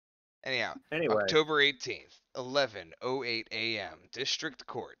Anyhow, Anyway, October 18th, 11:08 a.m. District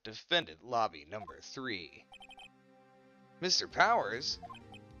Court, Defendant Lobby Number 3. Mr. Powers,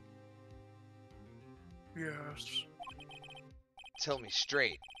 Yes. tell me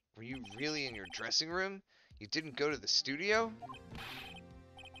straight. Were you really in your dressing room? You didn't go to the studio?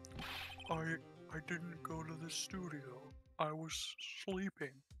 I didn't go to the studio. I was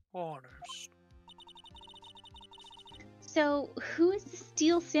sleeping. Honest. So, who is the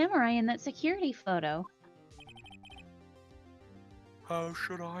Steel Samurai in that security photo? How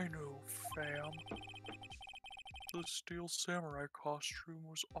should I know, fam? The Steel Samurai costume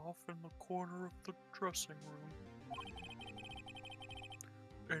was off in the corner of the dressing room.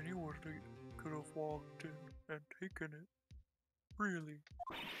 Anybody could have walked in and taken it. Really.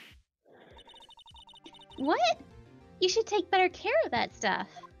 What? You should take better care of that stuff.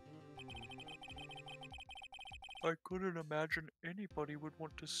 I couldn't imagine anybody would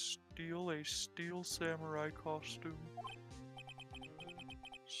want to steal a Steel Samurai costume.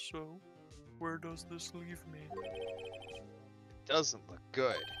 So, where does this leave me? It doesn't look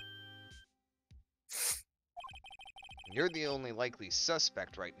good. You're the only likely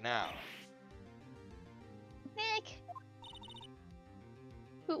suspect right now. Nick.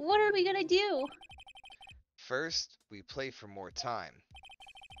 But what are we gonna do? First, we play for more time.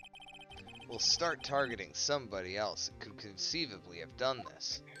 We'll start targeting somebody else that could conceivably have done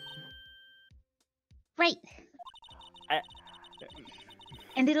this. Right.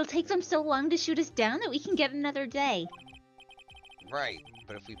 And it'll take them so long to shoot us down that we can get another day. Right,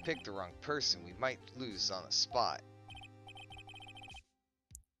 but if we pick the wrong person, we might lose on the spot.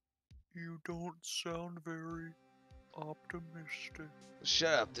 You don't sound very optimistic.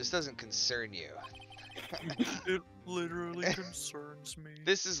 Shut up, this doesn't concern you. It literally concerns me.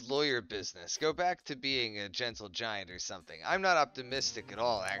 This is lawyer business. Go back to being a gentle giant or something. I'm not optimistic at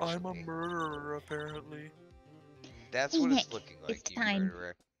all, actually. I'm a murderer, apparently. That's Hey, what it's Nick, looking like, it's you time.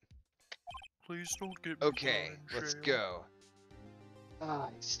 murderer. Please don't get me Okay, thrown in let's jail. go.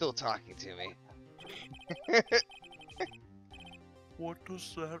 He's still talking to me. What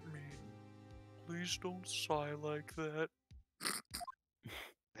does that mean? Please don't sigh like that.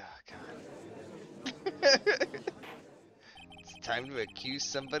 Oh, God. It's time to accuse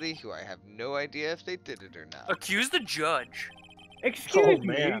somebody who I have no idea if they did it or not. Accuse the judge. Excuse oh me.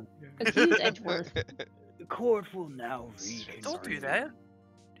 man. Accuse Edgeworth. The court will now read his Don't do argument. that.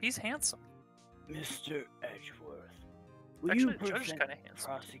 He's handsome. Mr. Edgeworth, will Actually, you the judge is present kinda handsome.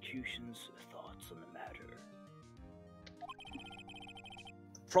 prosecution's thoughts on the matter?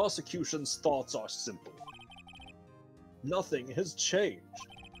 Prosecution's thoughts are simple. Nothing has changed.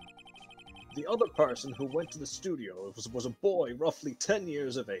 The other person who went to the studio was a boy roughly 10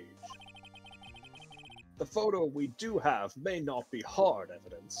 years of age. The photo we do have may not be hard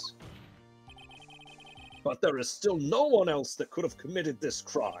evidence, but there is still no one else that could have committed this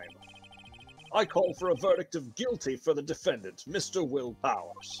crime. I call for a verdict of guilty for the defendant, Mr. Will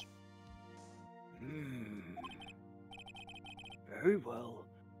Powers. Very well.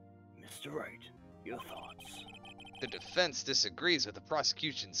 Mr. Wright, your thoughts? The defense disagrees with the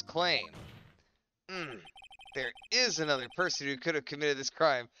prosecution's claim. There is another person who could have committed this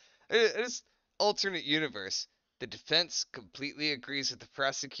crime. This alternate universe. The defense completely agrees with the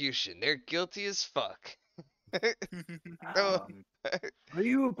prosecution. They're guilty as fuck. Are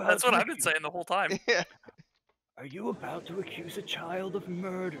you about That's what to I've been saying the whole time. Yeah. Are you about to accuse a child of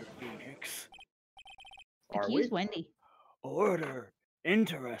murder, Phoenix? Are Accuse we? Wendy. Order.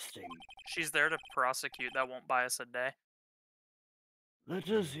 Interesting. She's there to prosecute. That won't buy us a day. Let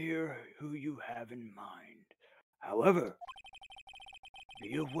us hear who you have in mind. However,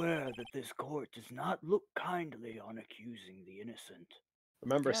 be aware that this court does not look kindly on accusing the innocent.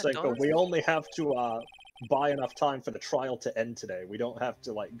 Remember, Yeah, Seiko, don't- we only have to buy enough time for the trial to end today. We don't have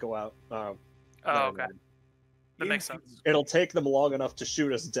to like go out. Oh, never okay. mind. That makes If you- sense. It'll take them long enough to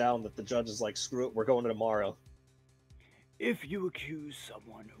shoot us down that the judge is like, screw it, we're going tomorrow. If you accuse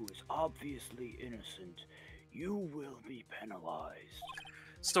someone who is obviously innocent, you will be penalized.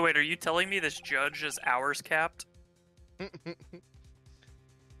 So wait, are you telling me this judge is hours capped? I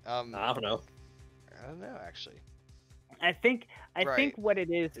don't know. I don't know, actually. I think Right. what it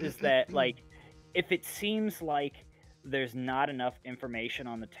is that like if it seems like there's not enough information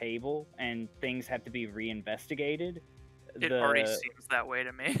on the table and things have to be reinvestigated, It already seems that way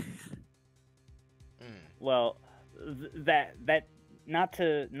to me. well that not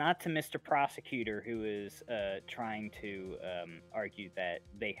to Mr. Prosecutor who is trying to argue that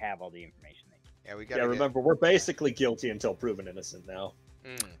they have all the information they need. Yeah, we Yeah, gotta remember, we're basically guilty until proven innocent now.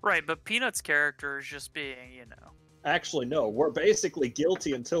 get... Right, but Peanut's character is just being, you know. Actually, no. We're basically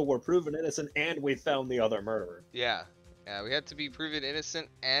guilty until we're proven innocent and we found the other murderer. Yeah. Yeah, we have to be proven innocent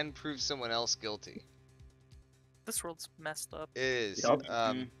and prove someone else guilty. This world's messed up. It is. Yup.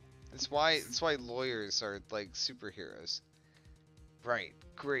 That's why lawyers are like superheroes. Right,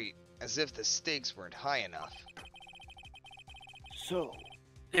 great. As if the stakes weren't high enough. So,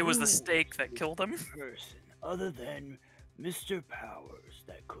 It was the who steak that was killed him. the person other than Mr. Powers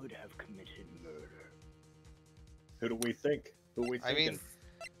that could have committed murder? Who do we think? Who we I thinking? mean,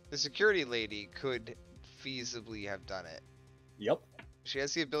 the security lady could feasibly have done it. Yep. She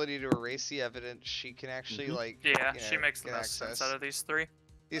has the ability to erase the evidence. She can actually like Yeah, you she know, makes the get most sense access. out of these three.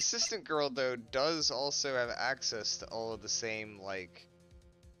 The assistant girl though does also have access to all of the same like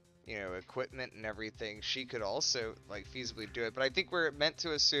equipment and everything. She could also like feasibly do it, but I think we're meant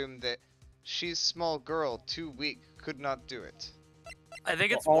to assume that she's small girl, too weak, could not do it. I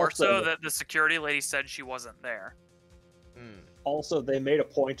think Well, it's more also- so that the security lady said she wasn't there. Also, they made a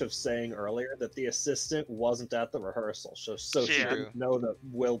point of saying earlier that the assistant wasn't at the rehearsal, so she Yeah. didn't know that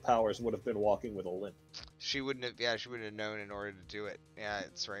Will Powers would have been walking with a limp. She wouldn't have. Yeah, she wouldn't have known in order to do it. Yeah,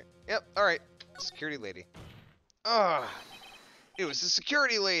 that's right. Yep. All right. Security lady. Ah, it was the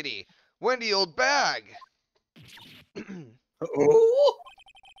security lady, Wendy Old Bag. Oh!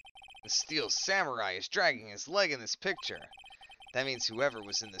 The steel samurai is dragging his leg in this picture. That means whoever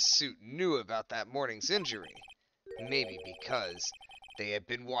was in the suit knew about that morning's injury. Maybe because they had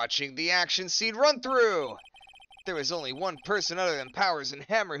been watching the action scene run through. There was only one person other than Powers and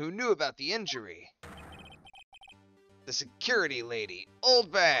Hammer who knew about the injury. The security lady,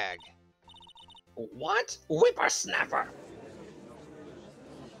 Old Bag. What? Whippersnapper!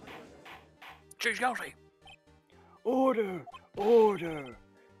 She's guilty. Order! Order!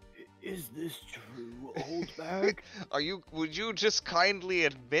 Is this true, Old Bag? Would you just kindly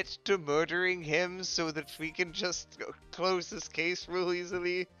admit to murdering him so that we can just close this case real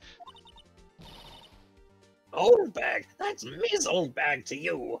easily? Old Bag! That's Ms. Old Bag to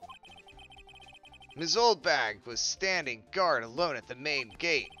you! Ms. Old Bag was standing guard alone at the main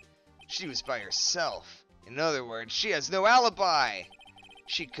gate. She was by herself. In other words, she has no alibi.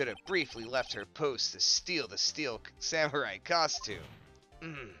 She could have briefly left her post to steal the steel samurai costume.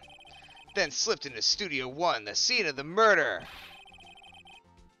 Then slipped into Studio 1, the scene of the murder.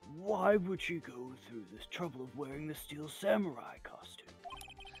 Why would she go through this trouble of wearing the steel samurai costume?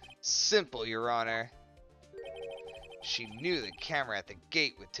 Simple, Your Honor. She knew the camera at the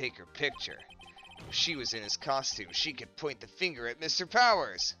gate would take her picture. If she was in his costume, she could point the finger at Mr.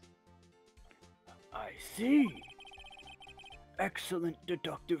 Powers. I see. Excellent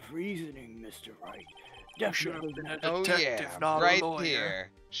deductive reasoning, Mr. Wright. You should have Definitely. been a Oh detective, yeah, not right a lawyer.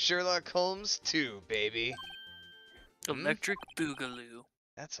 here. Sherlock Holmes 2, baby. Electric Boogaloo.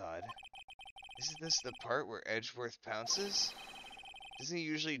 That's odd. Isn't this the part where Edgeworth pounces? Doesn't he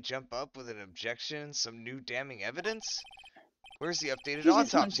usually jump up with an objection, some new damning evidence? Where's the updated He just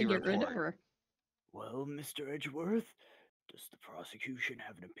wants autopsy to get rid of report? her. Well, Mr. Edgeworth, does the prosecution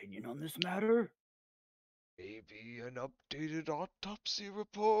have an opinion on this matter? Maybe an updated autopsy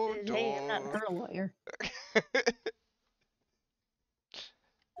report, Hey, I'm not or... her lawyer.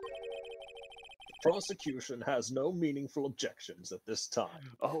 Prosecution has no meaningful objections at this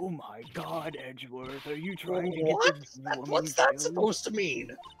time. Oh my God, Edgeworth, are you trying to What? get this woman What's that killed? supposed to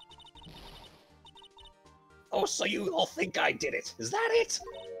mean? Oh, so you all think I did it? Is that it?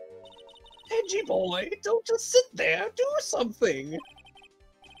 Edgy boy, don't just sit there. Do something.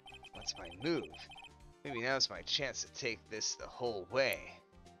 What's my move? Maybe now's my chance to take this the whole way.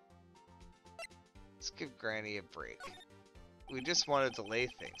 Let's give Granny a break. We just want to delay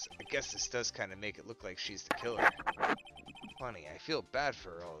things. I guess this does kind of make it look like she's the killer. Funny, I feel bad for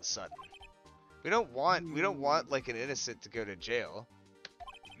her all of a sudden. We don't want like an innocent to go to jail.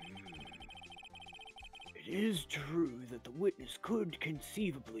 It is true that the witness could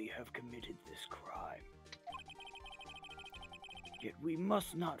conceivably have committed this crime. Yet we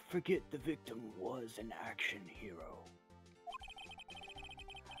must not forget the victim was an action hero.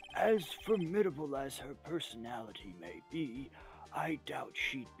 As formidable as her personality may be, I doubt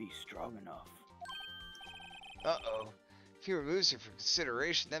she'd be strong enough. Uh-oh. If he removes her from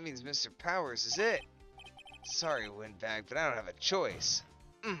consideration, that means Mr. Powers is it. Sorry, Windbag, but I don't have a choice.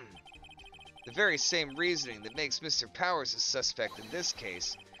 The very same reasoning that makes Mr. Powers a suspect in this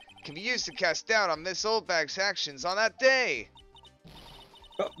case can be used to cast doubt on Miss Oldbag's actions on that day.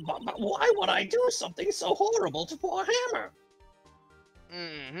 But why would I do something so horrible to poor Hammer?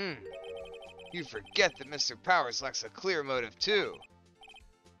 You forget that Mr. Powers lacks a clear motive too.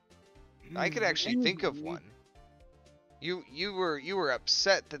 I could actually think of one. You were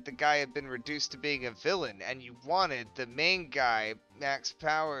upset that the guy had been reduced to being a villain, and you wanted the main guy, Max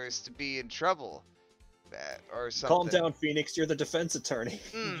Powers, to be in trouble, or something. Calm down, Phoenix. You're the defense attorney.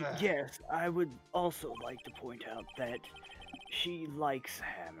 Yes, I would also like to point out that she likes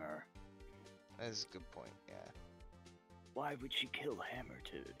Hammer. That's a good point. Yeah. Why would she kill Hammer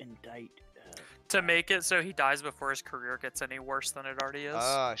to indict? To make it so he dies before his career gets any worse than it already is.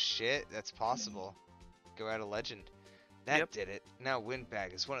 Oh shit, that's possible. Go out of legend. That Yep. did it. Now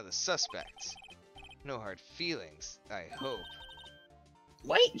Windbag is one of the suspects. No hard feelings, I hope.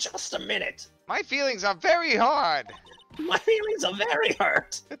 Wait just a minute. My feelings are very hard. My feelings are very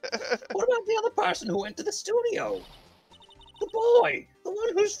hurt. What about the other person who went to the studio? The boy, the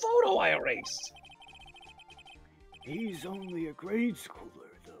one whose photo I erased. He's only a grade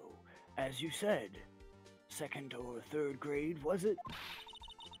schooler, though. As you said, 2nd or 3rd grade, was it?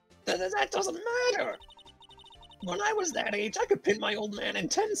 That doesn't matter. When I was that age, I could pin my old man in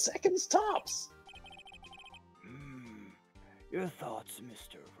 10 seconds tops. Your thoughts,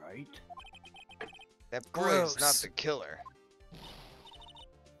 Mr. Wright? That boy is not Gross. the killer.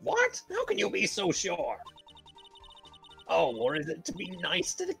 What? How can you be so sure? Oh, or is it to be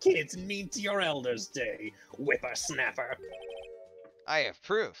nice to the kids and mean to your elders day, whippersnapper? I have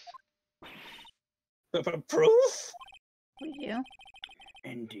proof. Proof? We do.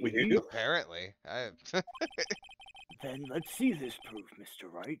 Indeed. We do? Apparently. Then let's see this proof,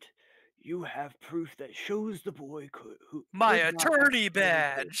 Mr. Wright. You have proof that shows the boy who My could not have attorney committed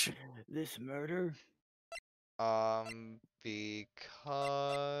badge! this murder.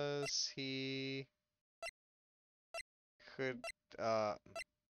 Because he could,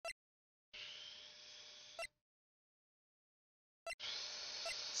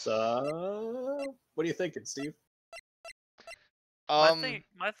 So, what are you thinking, Steve?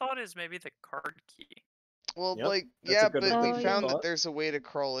 My thought is maybe the card key. well, Yep, like, that's a yeah, good but one. we Oh, yeah. found that thought. there's a way to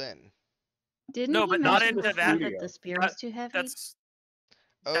crawl in. Didn't No, he but not mention into before that. that the spear was too heavy? That's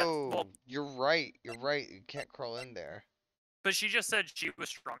Oh, well- you're right. You're right. You can't crawl in there. But she just said she was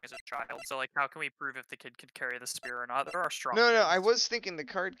strong as a child, so like, how can we prove if the kid could carry the spear or not? There are strong. No, I kids. was thinking the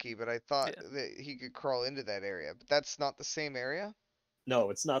card key, but I thought Yeah. that he could crawl into that area. But that's not the same area? No,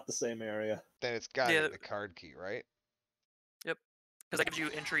 it's not the same area. Then it's gotta Yeah. be the card key, right? Because that gives you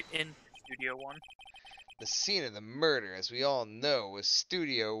entry in Studio 1. The scene of the murder, as we all know, was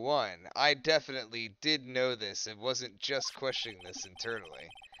Studio 1. I definitely did know this and wasn't just questioning this internally.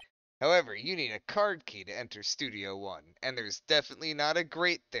 However, you need a card key to enter Studio 1, and there's definitely not a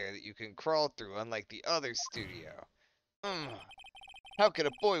grate there that you can crawl through, unlike the other studio. How could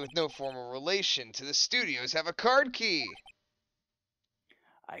a boy with no formal relation to the studios have a card key?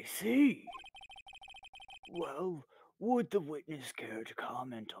 I see. Well, would the witness care to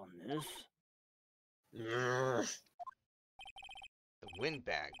comment on this? Mm. The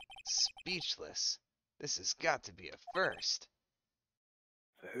windbag, speechless. This has got to be a first.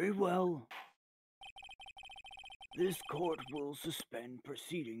 Very well. This court will suspend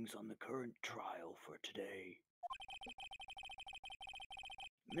proceedings on the current trial for today.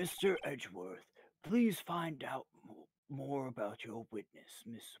 Mr. Edgeworth, please find out more about your witness,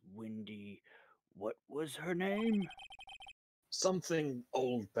 Miss Windy. What was her name? Something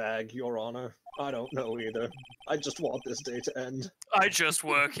old bag, Your Honor. I don't know either. I just want this day to end. I just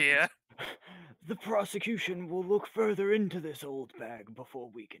work here. The prosecution will look further into this old bag before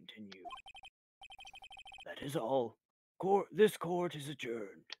we continue. That is all. This court is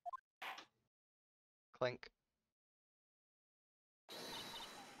adjourned. Clink.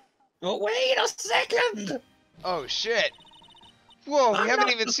 Oh, wait a second! Oh shit! Whoa, we I'm haven't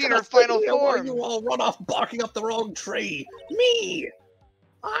not even just seen gonna our final sit here while form! You all run off barking up the wrong tree. Me!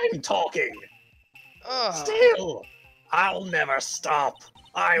 I'm talking. Ugh. Still, I'll never stop.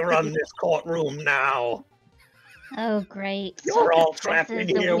 I run this courtroom now. Oh, great. You're all This trapped is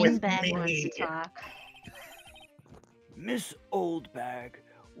in the here with windbag wants me. to talk. Miss Oldbag,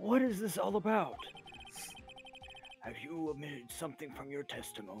 what is this all about? Have you omitted something from your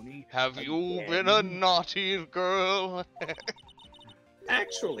testimony? Have you been a Again? naughty girl?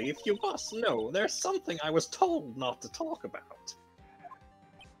 Actually, if you must know, there's something I was told not to talk about.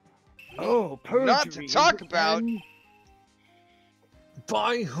 Oh, perjury. Not to talk about? then?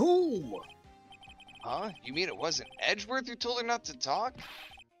 By whom? Huh? You mean it wasn't Edgeworth who told her not to talk?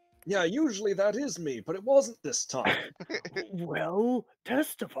 Yeah, usually that is me, but it wasn't this time. Well,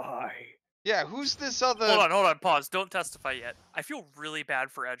 testify. Yeah, who's this other... Hold on, pause. Don't testify yet. I feel really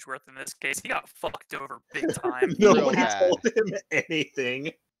bad for Edgeworth in this case. He got fucked over big time. Nobody bad. told him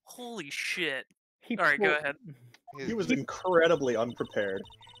anything. Holy shit. He All right, go pulled- ahead. He was incredibly unprepared.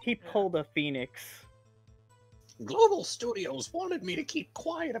 He pulled a phoenix. Global Studios wanted me to keep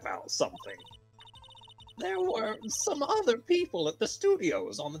quiet about something. There were some other people at the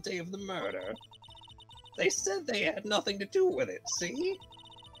studios on the day of the murder. They said they had nothing to do with it, see?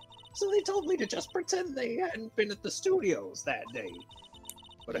 So they told me to just pretend they hadn't been at the studios that day.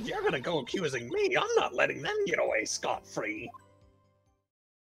 But if you're gonna go accusing me, I'm not letting them get away scot-free.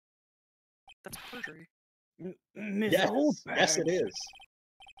 That's perjury. Miss Yes, Oldbag, yes it is.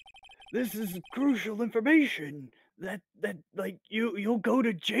 this is crucial information. Like you'll go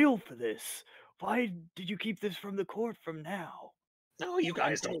to jail for this. Why did you keep this from the court from now? No, you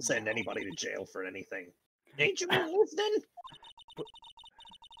guys don't send anybody to jail for anything. Ain't you listening?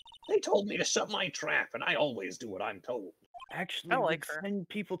 They told me to shut my trap, and I always do what I'm told. Actually, I like we her. send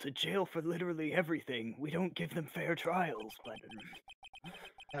people to jail for literally everything. We don't give them fair trials, but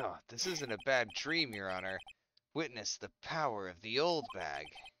Oh, this isn't a bad dream, Your Honor. Witness the power of the old bag.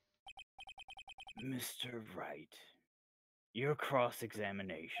 Mr. Wright, your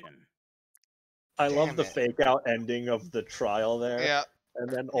cross-examination. I love Damn the it. fake out ending of the trial there, Yeah, and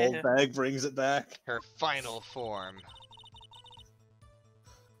then Old Yeah. Bag brings it back. her final form.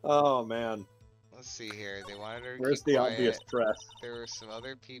 Oh man, Let's see here. They wanted her to where's keep the quiet. obvious press? There were some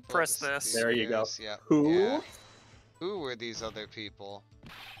other people. at Press the this. There you go. studios. Yep. Who? Yeah. Who were these other people?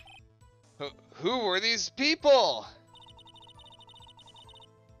 Who were these people?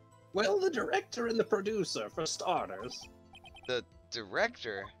 Well, the director and the producer, for starters. The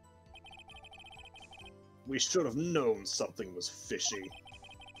director? We should have known something was fishy.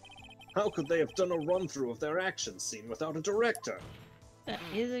 How could they have done a run-through of their action scene without a director? That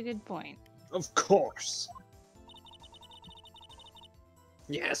is a good point. Of course.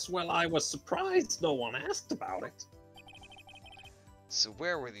 Yes, well, I was surprised no one asked about it. So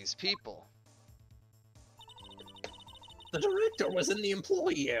where were these people? The director was in the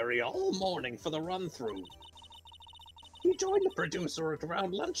employee area all morning for the run-through. He joined the producer at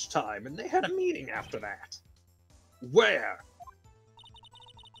around lunchtime, and they had a meeting after that. Where?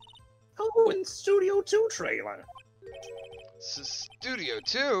 Oh, in Studio 2 trailer. Studio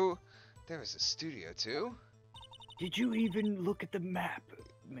 2? There was a Studio 2? Did you even look at the map,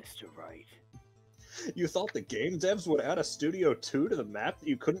 Mr. Wright? You thought the game devs would add a Studio 2 to the map that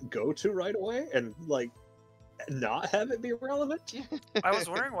you couldn't go to right away and, like, not have it be relevant? I was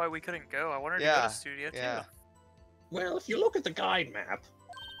wondering why we couldn't go. I wanted to go Yeah, to Studio too. yeah. Well, if you look at the guide map,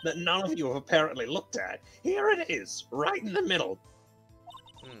 that none of you have apparently looked at, here it is, right in the middle.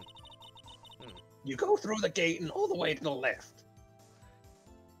 Hmm. You go through the gate and all the way to the left.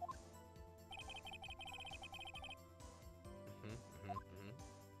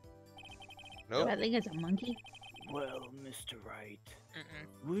 Nope. I think it's a monkey. Well, Mr. Wright,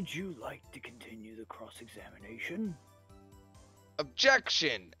 Mm-mm. would you like to continue the cross-examination?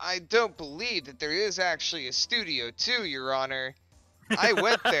 Objection! I don't believe that there is actually a Studio 2, Your Honor. I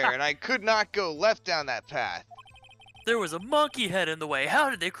went there and I could not go left down that path. There was a monkey head in the way. How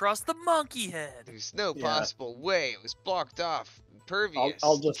did they cross the monkey head? There's no Yeah. possible way. It was blocked off. Impervious.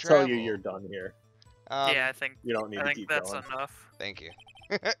 I'll just travel. tell you you're done here. Yeah, I think You don't need I to think keep that's going. enough. Thank you.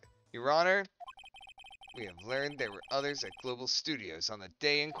 Your Honor, we have learned there were others at Global Studios on the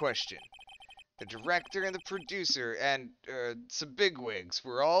day in question. The director and the producer and some bigwigs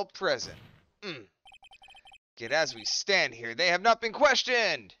were all present. Yet as we stand here, they have not been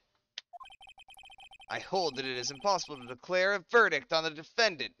questioned. I hold that it is impossible to declare a verdict on the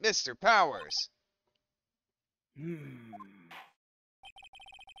defendant, Mr. Powers. The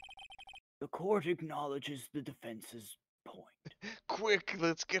court acknowledges the defense's point. Quick,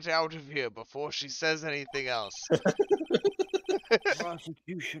 let's get out of here before she says anything else. The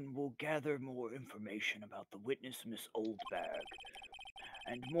prosecution will gather more information about the witness, Miss Oldbag,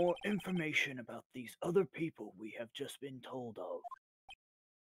 and more information about these other people we have just been told of.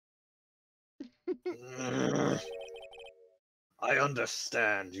 I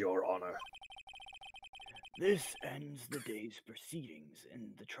understand, Your Honor. This ends the day's proceedings in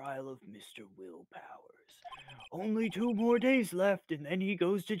the trial of Mr. Will Powers. Only 2 more days left, and then he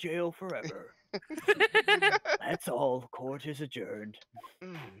goes to jail forever. That's all. Court is adjourned.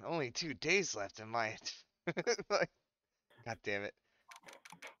 Only 2 days left in my... God damn it.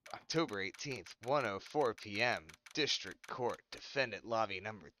 October 18th, 1:04 p.m. District Court, Defendant Lobby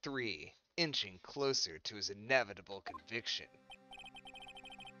Number 3, inching closer to his inevitable conviction.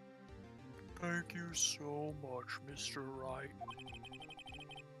 Thank you so much, Mr. Wright.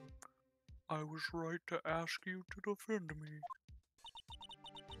 I was right to ask you to defend me.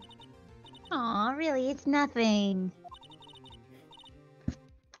 Aw, really, it's nothing.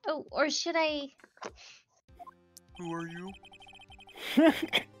 Oh, or should I? Who are you?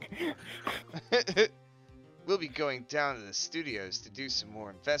 We'll be going down to the studios to do some more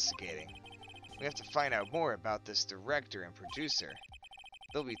investigating. We have to find out more about this director and producer.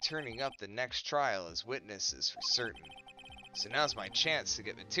 They'll be turning up the next trial as witnesses for certain. So now's my chance to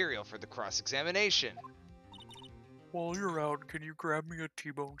get material for the cross-examination. While you're out, can you grab me a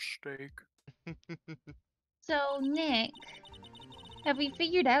T-bone steak? So, Nick, have we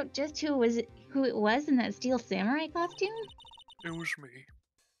figured out just who it was in that steel samurai costume? It was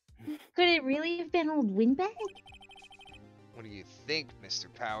me. Could it really have been old Windbag? What do you think,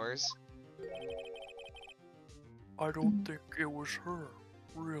 Mr. Powers? I don't think it was her,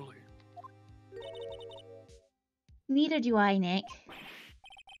 really. Neither do I, Nick.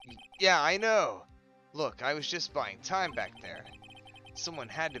 Yeah, I know. Look, I was just buying time back there. Someone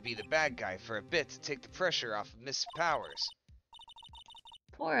had to be the bad guy for a bit to take the pressure off of Miss Powers.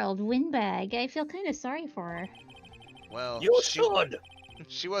 Poor old Windbag. I feel kind of sorry for her. Well, You should!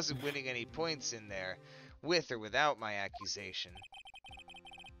 she wasn't winning any points in there, with or without my accusation.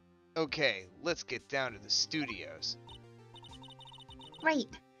 Okay, let's get down to the studios. Right.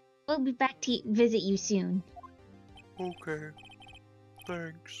 We'll be back to visit you soon. Okay.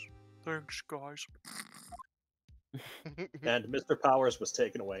 Thanks. Thanks, guys. And Mr. Powers was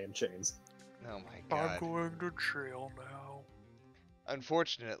taken away in chains. Oh my I'm god. going to jail now.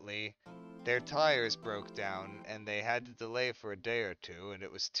 Unfortunately, their tires broke down and they had to delay for a day or two, and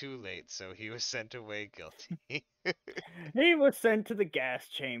it was too late, so he was sent away guilty. He was sent to the gas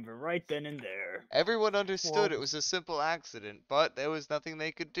chamber right then and there. Everyone understood Well- it was a simple accident, but there was nothing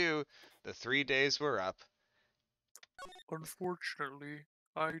they could do. The 3 days were up. Unfortunately,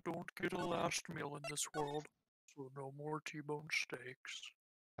 I don't get a last meal in this world, so no more T-bone steaks.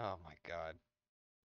 Oh my god.